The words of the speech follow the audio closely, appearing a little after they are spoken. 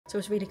So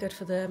it's really good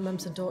for the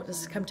mums and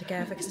daughters to come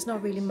together, because there's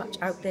not really much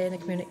out there in the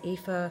community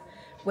for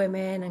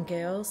women and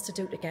girls to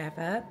do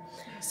together.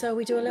 So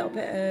we do a little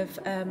bit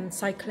of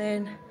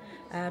cycling,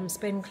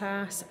 spin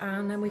class,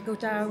 and then we go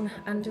down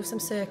and do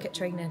some circuit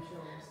training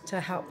to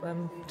help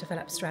them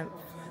develop strength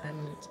and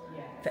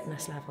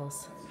fitness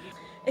levels.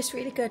 It's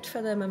really good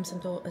for the mums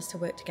and daughters to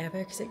work together,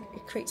 because it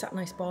creates that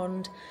nice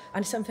bond,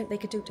 and it's something they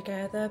could do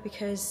together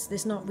because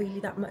there's not really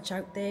that much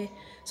out there.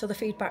 So the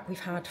feedback we've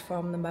had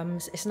from the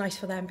mums, it's nice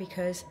for them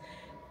because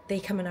they're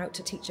coming out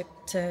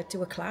to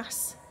do a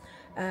class,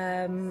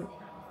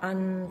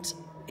 and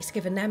it's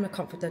given them the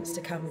confidence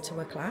to come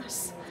to a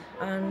class,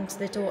 and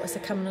their daughters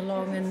are coming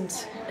along and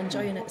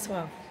enjoying it as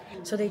well.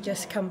 So they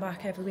just come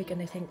back every week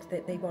and they think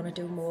that they want to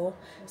do more.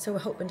 So we're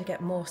hoping to get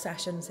more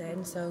sessions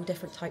in, so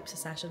different types of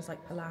sessions like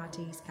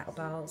Pilates,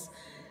 kettlebells,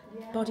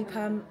 body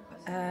pump,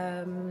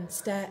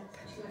 step.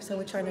 So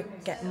we're trying to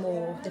get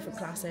more different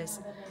classes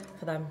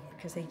for them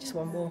because they just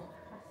want more.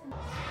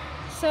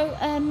 So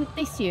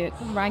this year,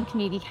 Cwmbran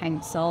Community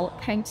Council,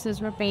 councillors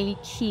were really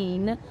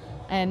keen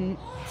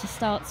to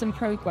start some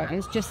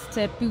programmes just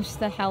to boost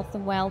the health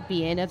and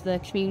well-being of the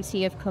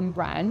community of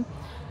Cwmbran.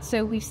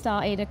 So we've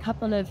started a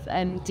couple of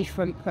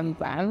different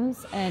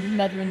programmes, and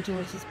Mother and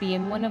Daughters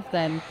being one of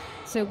them.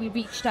 So we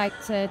reached out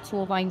to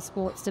Torfaen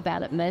Sports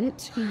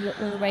Development, who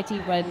already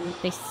run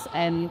this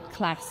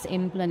class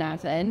in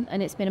Blaenavon,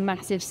 and it's been a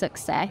massive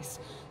success.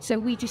 So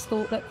we just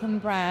thought that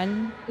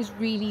Cwmbran was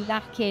really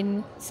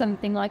lacking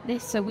something like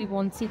this, so we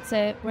wanted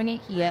to bring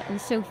it here, and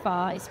so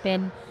far it's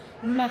been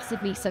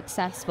massively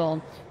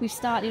successful. We've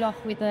started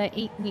off with an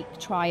 8-week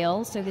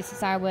trial, so this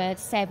is our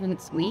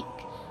 7th week.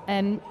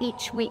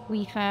 Each week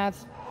we have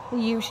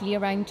usually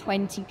around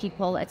 20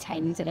 people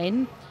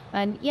attending,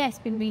 and yeah, it's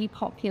been really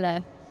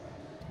popular.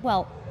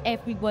 Well,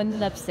 everyone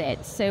loves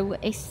it. So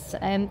it's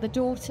the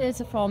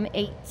daughters are from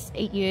 8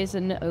 years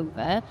and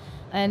over,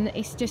 and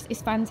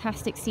it's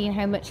fantastic seeing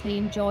how much they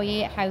enjoy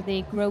it, how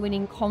they're growing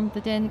in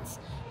confidence,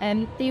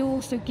 and they're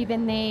also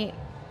giving their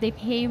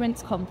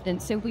parents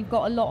confidence. So we've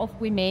got a lot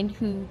of women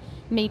who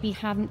maybe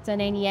haven't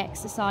done any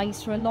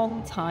exercise for a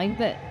long time,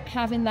 but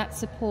having that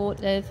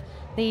support of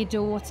their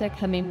daughter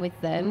coming with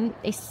them,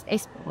 it's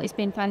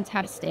been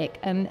fantastic.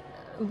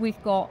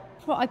 We've got,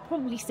 I'd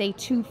probably say,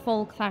 2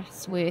 full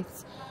class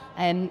worths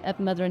of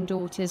mother and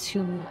daughters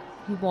who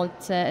want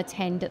to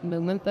attend at the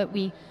moment, but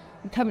we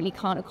currently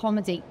can't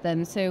accommodate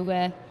them.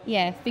 So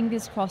yeah,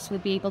 fingers crossed we'll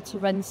be able to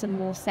run some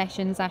more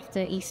sessions after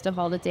Easter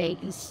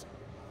holidays.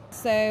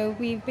 So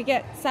we've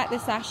set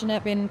this session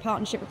up in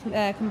partnership with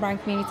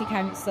Cwmbran Community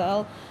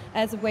Council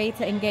as a way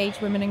to engage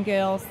women and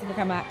girls to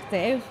become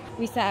active.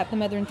 We set up the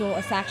mother and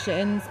daughter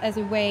sessions as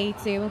a way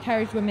to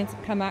encourage women to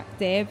become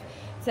active,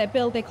 to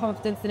build their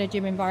confidence in a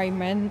gym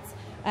environment,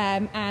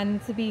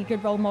 and to be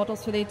good role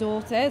models for their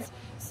daughters.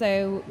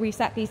 So we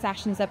set these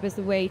sessions up as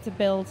a way to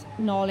build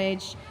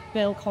knowledge,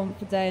 build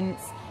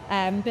confidence,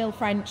 build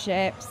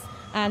friendships,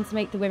 and to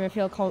make the women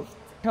feel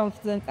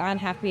confident and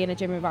happy in a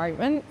gym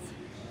environment.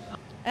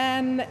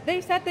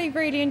 They've said they've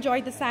really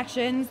enjoyed the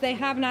sessions. They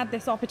haven't had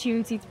this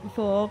opportunity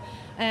before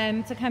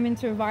to come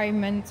into an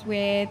environment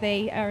where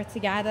they are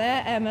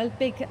together.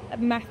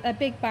 A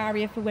big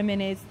barrier for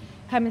women is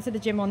coming to the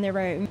gym on their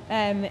own.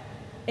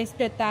 It's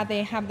good that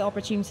they have the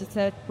opportunity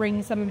to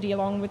bring somebody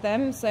along with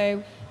them.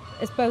 So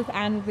it's both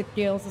and with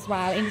girls as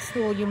well. In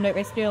school, you'll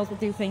notice girls will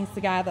do things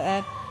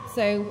together.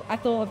 So I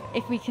thought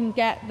if we can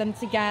get them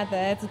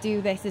together to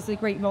do this, it's a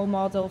great role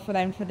model for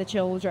them, for the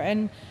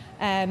children.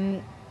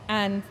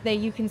 And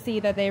you can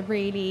see that they're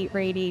really,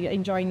 really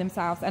enjoying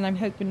themselves. And I'm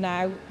hoping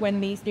now, when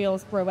these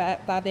girls grow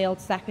up, that they'll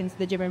step into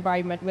the gym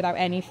environment without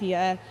any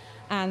fear,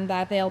 and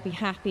that they'll be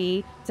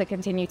happy to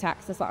continue to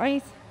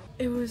exercise.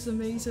 It was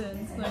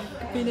amazing,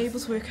 like being able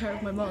to work out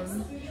with my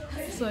mum.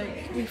 It's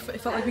like it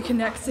felt like we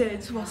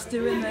connected whilst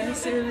doing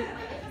this. It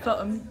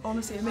felt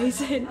honestly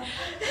amazing.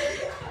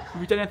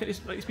 Have you done anything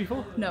like this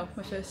before? No,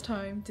 my first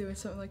time doing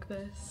something like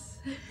this.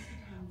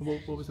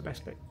 What was the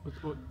best bit?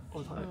 What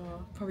was that?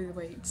 Oh, probably the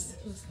weights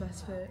was the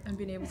best bit, and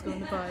being able to go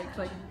on the bike,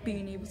 like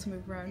being able to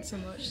move around so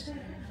much.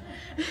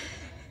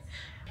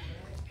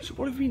 So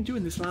what have you been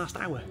doing this last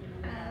hour?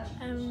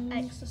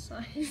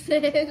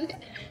 Exercising.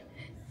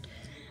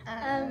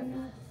 That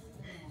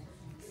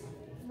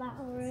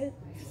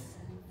ropes.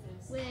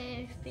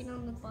 We've been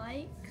on the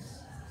bikes.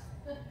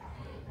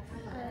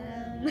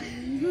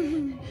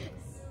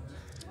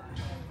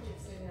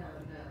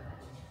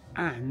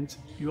 And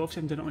you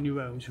obviously haven't done it on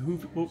your own, so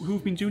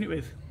who've been doing it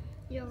with?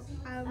 Your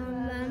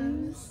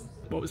mums.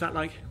 What was that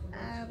like?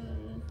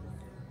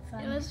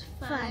 It was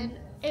fun.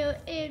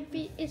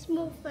 It's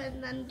more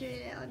fun than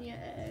doing it on your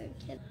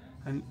own.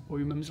 And what were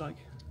your mums like?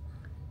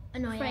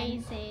 Annoying.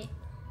 Crazy.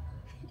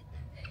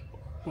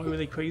 Why were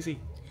they crazy?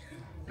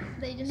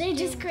 They're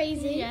just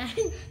crazy. Yeah.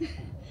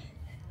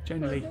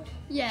 Generally?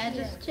 Yeah,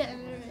 just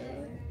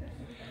generally.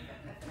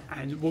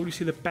 And what would you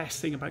say the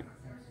best thing about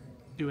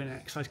doing an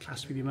exercise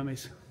class with your mum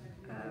is?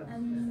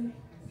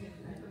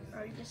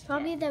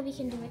 Probably that we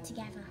can do it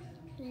together.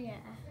 Yeah.